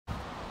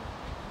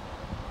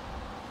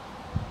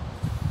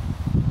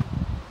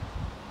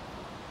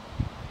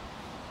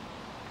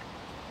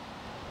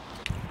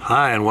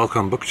Hi and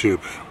welcome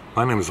BookTube.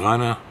 My name is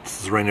Rainer,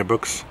 this is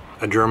Rainierbooks,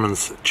 a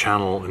German's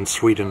channel in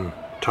Sweden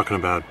talking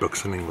about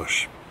books in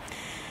English.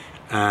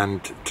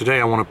 And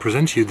today I want to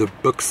present to you the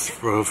books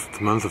of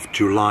the month of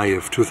July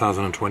of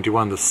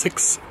 2021, the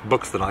 6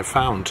 books that I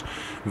found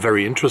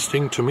very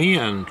interesting to me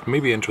and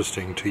maybe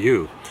interesting to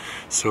you.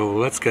 So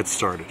let's get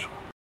started.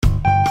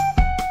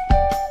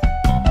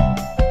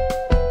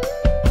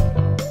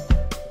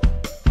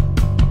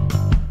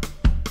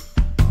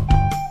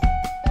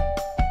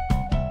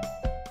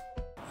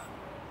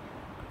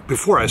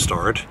 Before I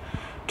start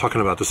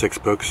talking about the 6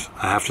 books,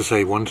 I have to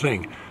say one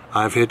thing.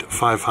 I've hit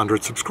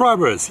 500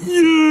 subscribers.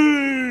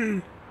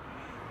 Yay!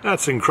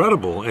 That's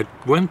incredible. It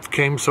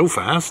came so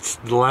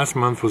fast. The last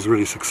month was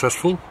really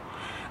successful.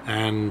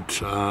 And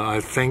I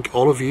thank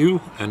all of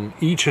you and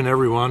each and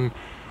every one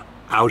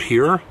out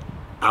here,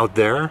 out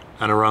there,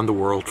 and around the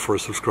world for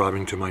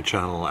subscribing to my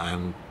channel.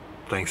 And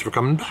thanks for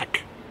coming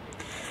back.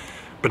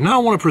 But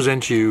now I want to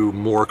present you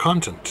more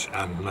content,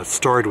 and let's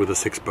start with the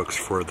 6 books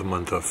for the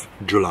month of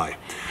July.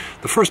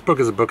 The first book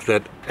is a book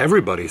that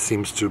everybody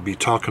seems to be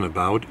talking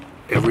about.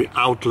 Every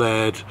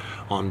outlet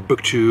on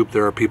BookTube,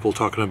 there are people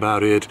talking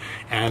about it,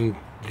 and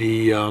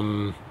the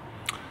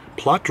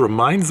plot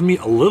reminds me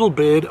a little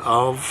bit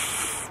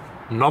of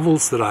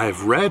novels that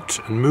I've read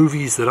and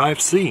movies that I've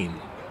seen.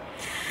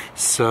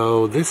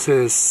 So this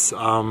is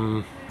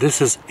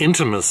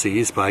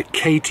Intimacies by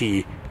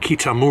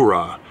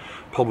Kitamura,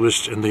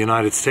 published in the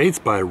United States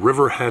by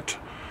Riverhead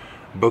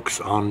Books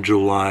on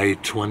July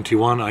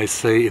 21. I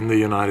say in the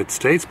United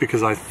States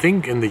because I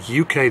think in the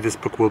UK this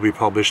book will be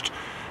published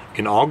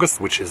in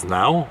August, which is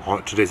now.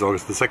 Today's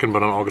August the 2nd,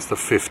 but on August the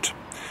 5th.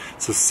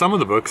 So some of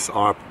the books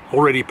are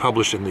already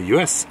published in the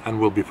US and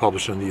will be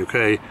published in the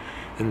UK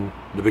in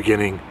the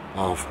beginning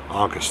of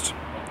August.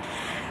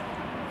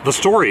 The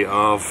story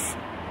of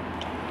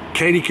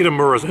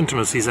Kitamura's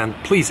Intimacies, and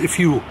please, if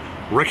you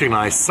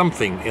recognize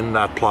something in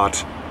that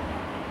plot,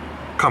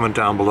 comment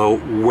down below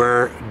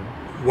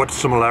what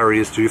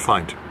similarities do you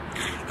find.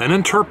 An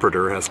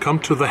interpreter has come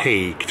to The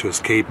Hague to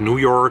escape New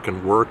York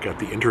and work at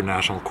the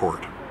International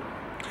Court.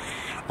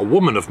 A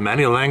woman of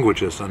many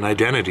languages and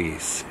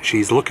identities,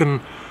 she's looking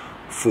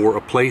for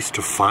a place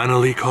to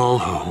finally call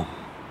home.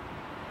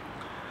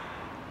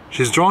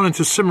 She's drawn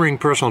into simmering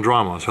personal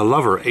dramas. Her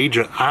lover,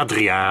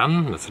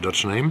 Adriaan, that's a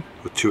Dutch name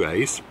with 2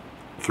 A's,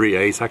 3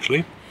 A's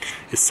actually,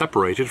 is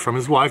separated from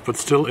his wife but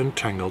still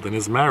entangled in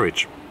his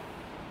marriage.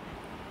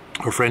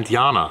 Her friend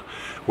Jana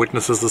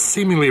witnesses a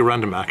seemingly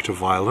random act of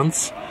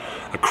violence,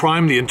 a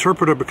crime the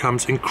interpreter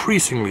becomes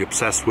increasingly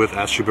obsessed with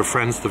as she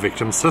befriends the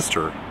victim's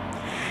sister.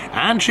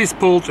 And she's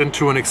pulled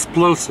into an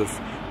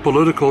explosive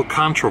political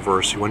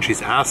controversy when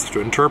she's asked to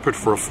interpret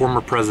for a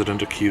former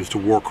president accused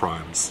of war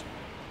crimes.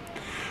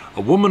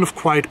 A woman of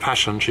quiet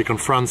passion, she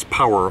confronts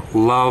power,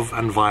 love,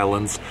 and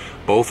violence,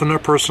 both in her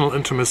personal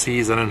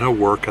intimacies and in her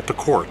work at the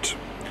court.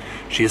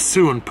 She is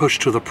soon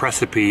pushed to the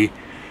precipice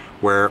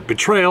where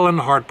betrayal and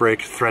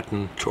heartbreak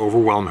threaten to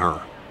overwhelm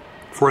her,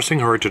 forcing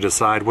her to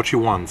decide what she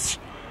wants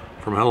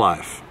from her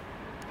life.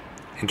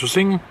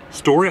 Interesting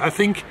story, I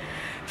think,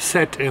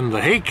 set in The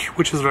Hague,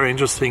 which is very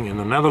interesting, in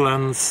the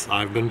Netherlands.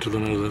 I've been to the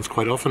Netherlands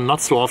quite often, not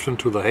so often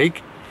to The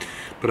Hague,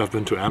 but I've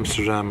been to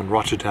Amsterdam and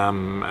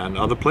Rotterdam and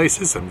other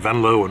places, and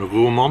Venlo and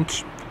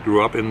Roermond.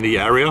 Grew up in the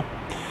area,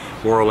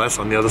 more or less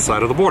on the other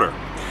side of the border.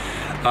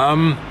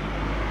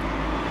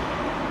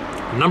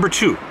 Number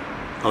 2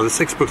 of the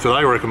 6 books that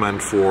I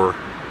recommend for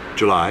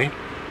July,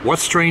 What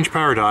Strange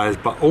Paradise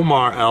by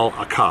Omar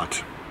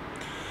Akkad.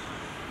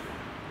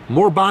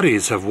 More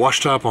bodies have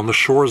washed up on the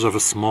shores of a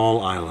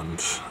small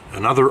island.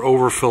 Another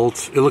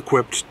overfilled,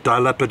 ill-equipped,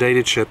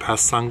 dilapidated ship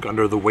has sunk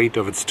under the weight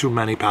of its too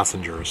many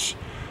passengers.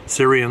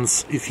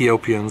 Syrians,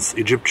 Ethiopians,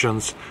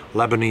 Egyptians,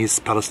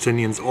 Lebanese,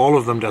 Palestinians, all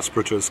of them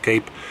desperate to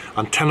escape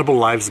untenable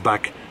lives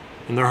back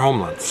in their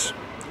homelands.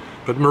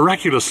 But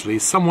miraculously,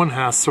 someone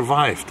has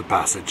survived the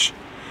passage.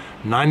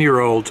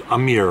 9-year-old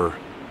Amir,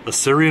 a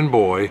Syrian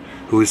boy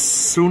who is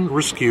soon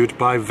rescued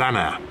by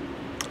Vanna.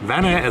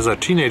 Vanna is a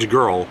teenage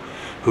girl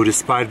who,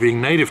 despite being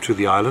native to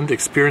the island,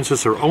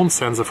 experiences her own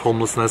sense of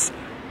homelessness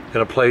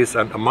in a place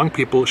and among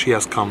people she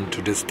has come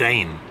to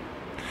disdain.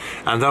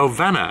 And though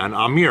Vanna and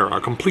Amir are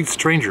complete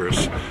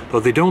strangers, though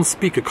they don't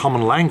speak a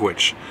common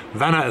language,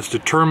 Vanna is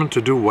determined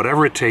to do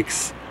whatever it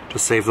takes to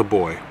save the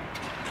boy.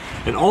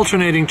 In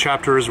alternating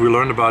chapters, we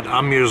learn about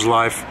Amir's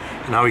life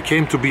and how he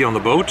came to be on the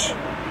boat,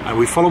 and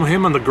we follow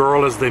him and the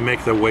girl as they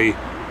make their way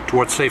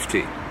towards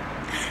safety.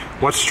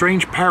 What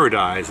Strange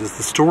Paradise is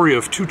the story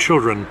of 2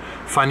 children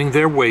finding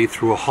their way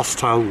through a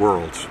hostile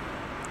world.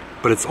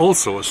 But it's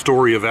also a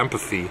story of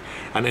empathy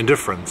and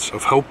indifference,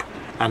 of hope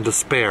and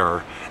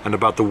despair, and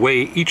about the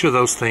way each of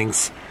those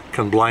things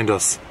can blind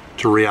us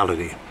to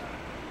reality.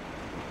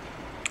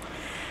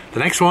 The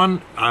next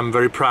one I'm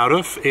very proud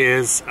of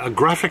is a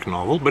graphic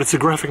novel, but it's a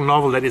graphic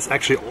novel that is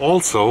actually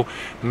also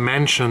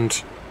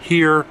mentioned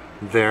here,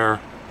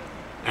 there,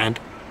 and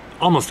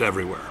almost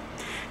everywhere.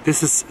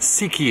 This is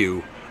Seek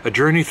You, A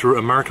Journey Through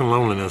American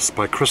Loneliness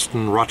by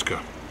Kristen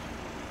Radtke.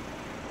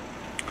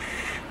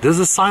 There's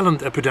a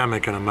silent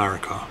epidemic in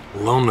America,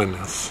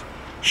 loneliness.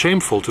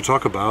 Shameful to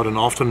talk about and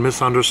often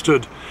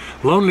misunderstood,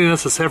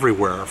 loneliness is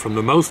everywhere, from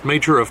the most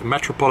major of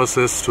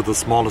metropolises to the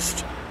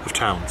smallest of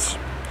towns.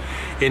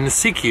 In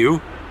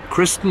CQ,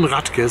 Kristen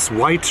Radtke's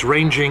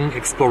wide-ranging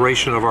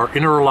exploration of our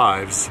inner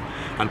lives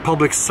and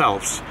public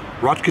selves,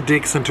 Radtke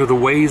digs into the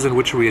ways in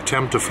which we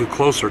attempt to feel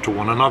closer to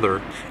one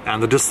another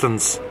and the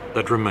distance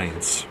that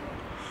remains.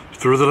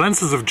 Through the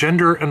lenses of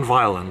gender and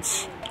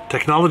violence,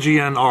 technology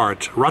and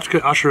art,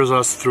 Radtke ushers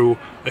us through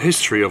a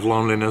history of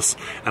loneliness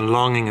and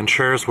longing and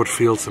shares what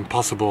feels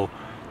impossible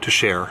to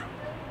share.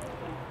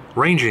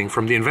 Ranging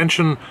from the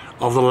invention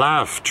of the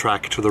laugh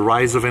track to the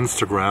rise of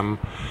Instagram,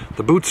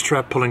 the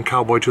bootstrap-pulling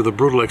cowboy to the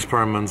brutal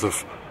experiments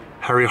of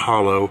Harry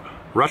Harlow,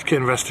 Radtke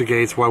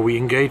investigates why we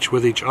engage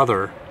with each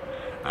other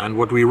and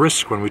what we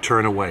risk when we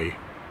turn away.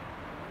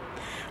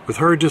 With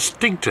her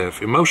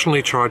distinctive,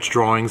 emotionally charged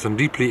drawings and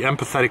deeply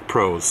empathetic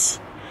prose,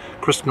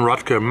 Kristen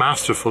Radtke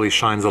masterfully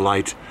shines a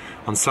light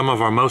on some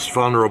of our most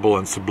vulnerable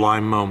and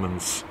sublime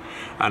moments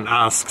and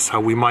asks how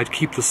we might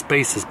keep the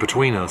spaces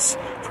between us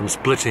from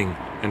splitting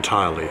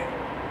entirely.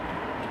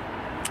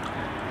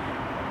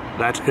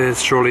 That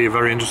is surely a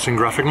very interesting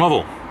graphic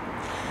novel.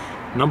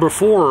 Number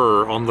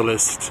 4 on the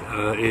list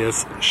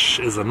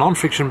is a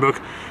non-fiction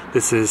book.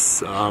 This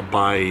is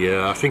by,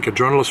 I think, a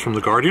journalist from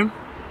The Guardian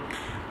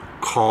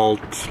called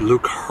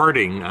Luke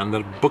Harding, and the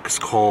book is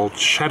called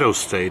Shadow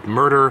State,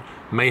 Murder,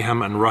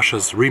 Mayhem and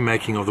Russia's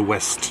Remaking of the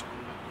West,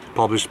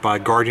 published by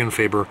Guardian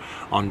Faber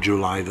on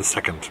July the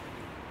 2nd.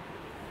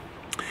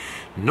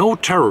 No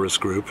terrorist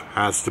group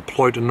has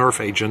deployed a nerve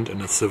agent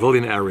in a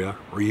civilian area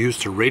or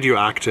used a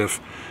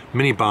radioactive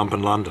mini-bomb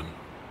in London.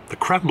 The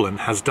Kremlin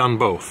has done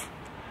both.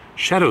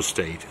 Shadow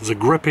State is a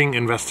gripping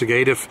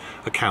investigative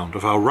account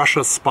of how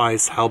Russia's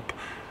spies helped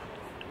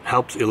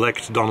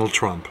elect Donald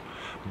Trump,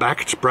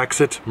 backed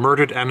Brexit,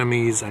 murdered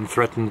enemies, and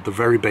threatened the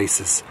very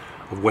basis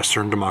of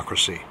Western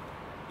democracy.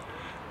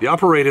 The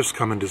operatives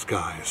come in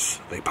disguise.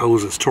 They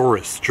pose as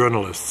tourists,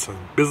 journalists, and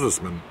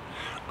businessmen.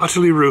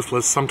 Utterly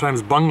ruthless,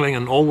 sometimes bungling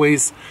and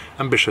always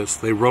ambitious,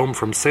 they roam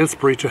from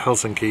Salisbury to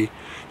Helsinki,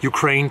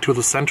 Ukraine to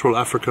the Central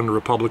African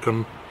Republic,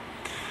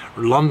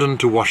 London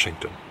to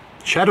Washington.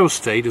 Shadow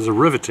State is a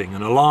riveting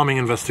and alarming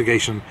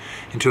investigation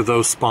into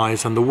those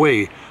spies and the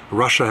way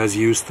Russia has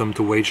used them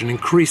to wage an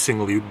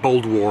increasingly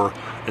bold war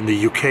in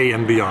the UK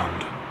and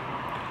beyond.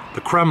 The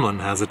Kremlin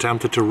has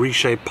attempted to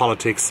reshape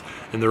politics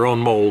in their own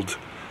mold.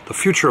 The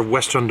future of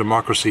Western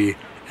democracy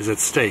is at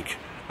stake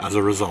as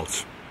a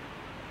result.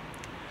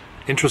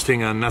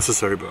 Interesting and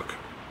necessary book.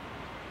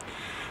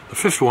 The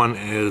 5th one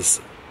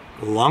is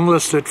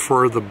longlisted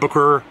for the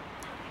Booker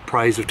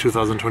Prize of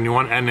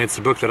 2021, and it's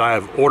a book that I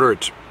have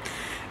ordered.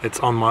 It's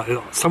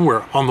on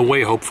somewhere on the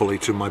way, hopefully,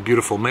 to my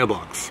beautiful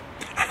mailbox.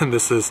 And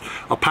this is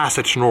A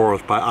Passage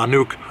North by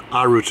Anuk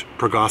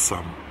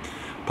Arudpragasam,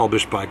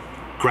 published by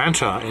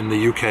Granta in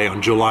the UK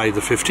on July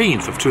the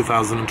 15th of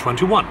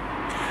 2021.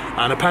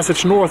 And A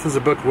Passage North is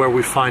a book where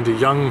we find a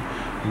young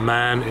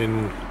man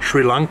in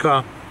Sri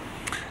Lanka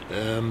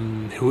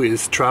who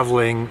is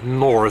traveling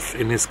north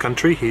in his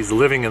country. He's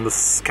living in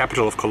the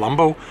capital of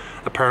Colombo,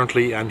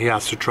 apparently, and he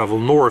has to travel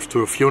north to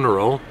a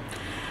funeral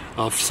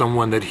of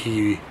someone that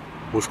he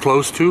was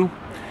close to.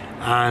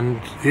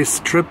 And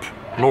his trip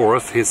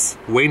north, his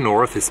way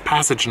north, his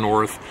passage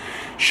north,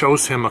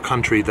 shows him a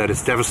country that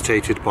is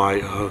devastated by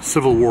a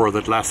civil war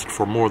that lasted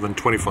for more than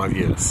 25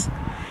 years.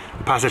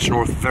 A Passage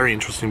North, very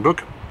interesting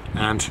book,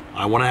 and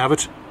I want to have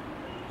it,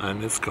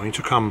 and it's going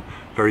to come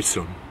very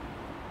soon.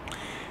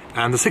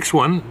 And the 6th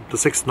one, the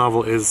 6th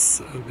novel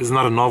is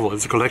not a novel,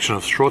 it's a collection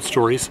of short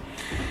stories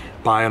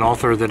by an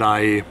author that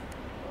I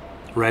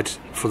read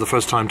for the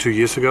first time 2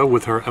 years ago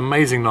with her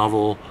amazing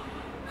novel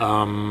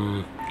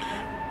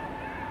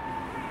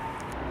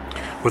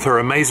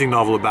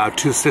about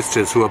two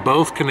sisters who are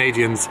both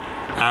Canadian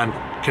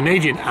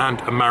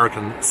and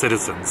American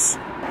citizens.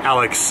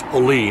 Alix,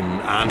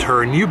 Ohlin, and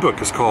her new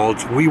book is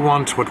called We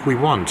Want What We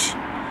Want.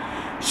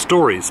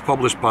 Stories,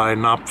 published by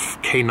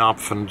K.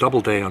 Knopf and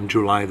Doubleday on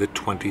July the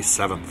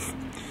 27th.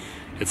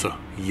 It's a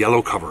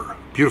yellow cover,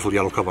 beautiful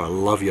yellow cover, I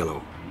love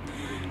yellow.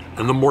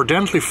 In the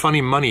mordantly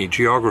funny money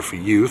geography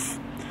youth,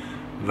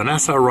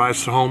 Vanessa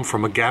arrives home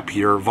from a gap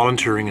year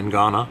volunteering in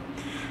Ghana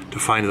to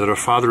find that her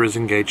father is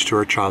engaged to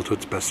her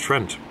childhood's best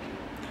friend.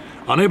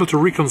 Unable to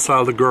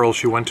reconcile the girl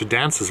she went to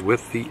dances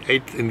with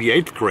in the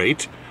 8th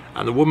grade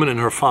and the woman in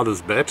her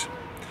father's bed,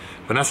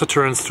 Vanessa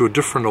turns to a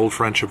different old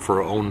friendship for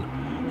her own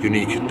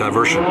unique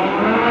diversion.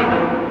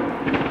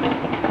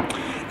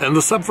 In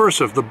the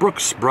subversive The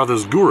Brooks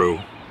Brothers Guru,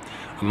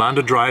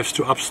 Amanda drives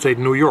to upstate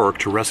New York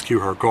to rescue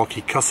her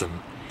gawky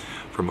cousin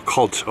from a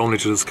cult, only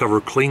to discover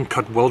a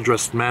clean-cut,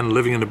 well-dressed man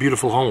living in a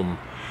beautiful home,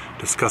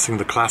 discussing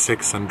the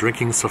classics and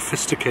drinking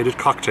sophisticated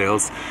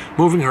cocktails,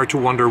 moving her to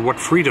wonder what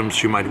freedoms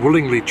she might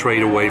willingly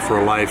trade away for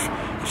a life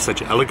of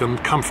such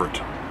elegant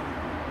comfort.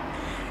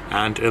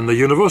 And in The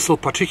Universal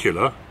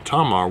Particular,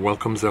 Tamar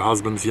welcomes her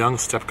husband's young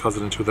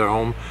step-cousin into their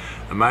home,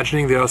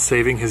 imagining they are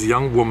saving his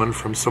young woman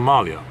from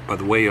Somalia by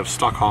the way of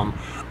Stockholm,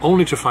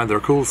 only to find their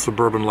cool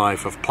suburban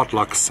life of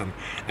potlucks and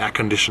air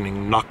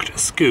conditioning knocked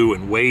askew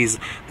in ways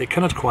they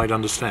cannot quite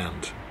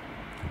understand.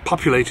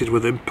 Populated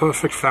with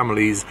imperfect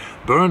families,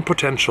 burned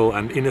potential,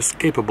 and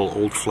inescapable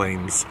old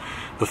flames,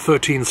 the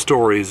 13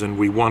 stories in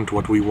We Want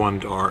What We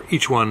Want are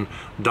each one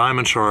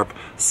diamond-sharp,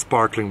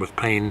 sparkling with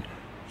pain,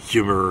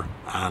 humor,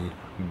 and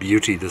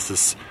beauty. This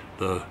is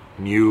the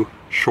new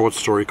short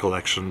story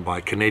collection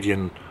by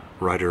Canadian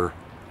writer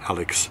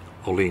Alix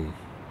Ohlin.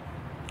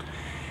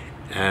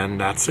 And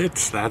that's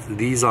it.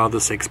 These are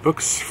the 6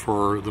 books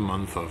for the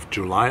month of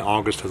July.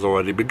 August has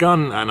already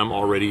begun, and I'm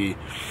already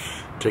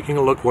taking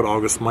a look what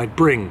August might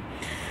bring.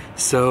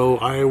 So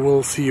I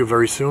will see you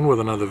very soon with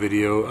another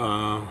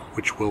video,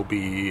 which will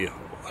be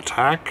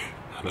attack,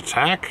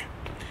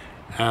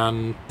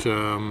 and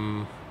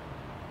a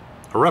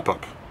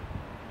wrap-up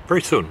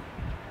very soon.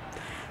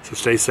 So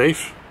stay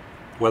safe.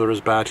 Weather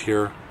is bad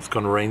here. It's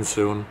going to rain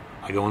soon.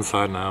 I go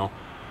inside now.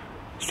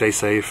 Stay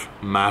safe.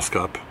 Mask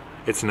up.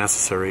 It's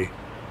necessary.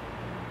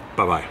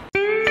 Bye-bye.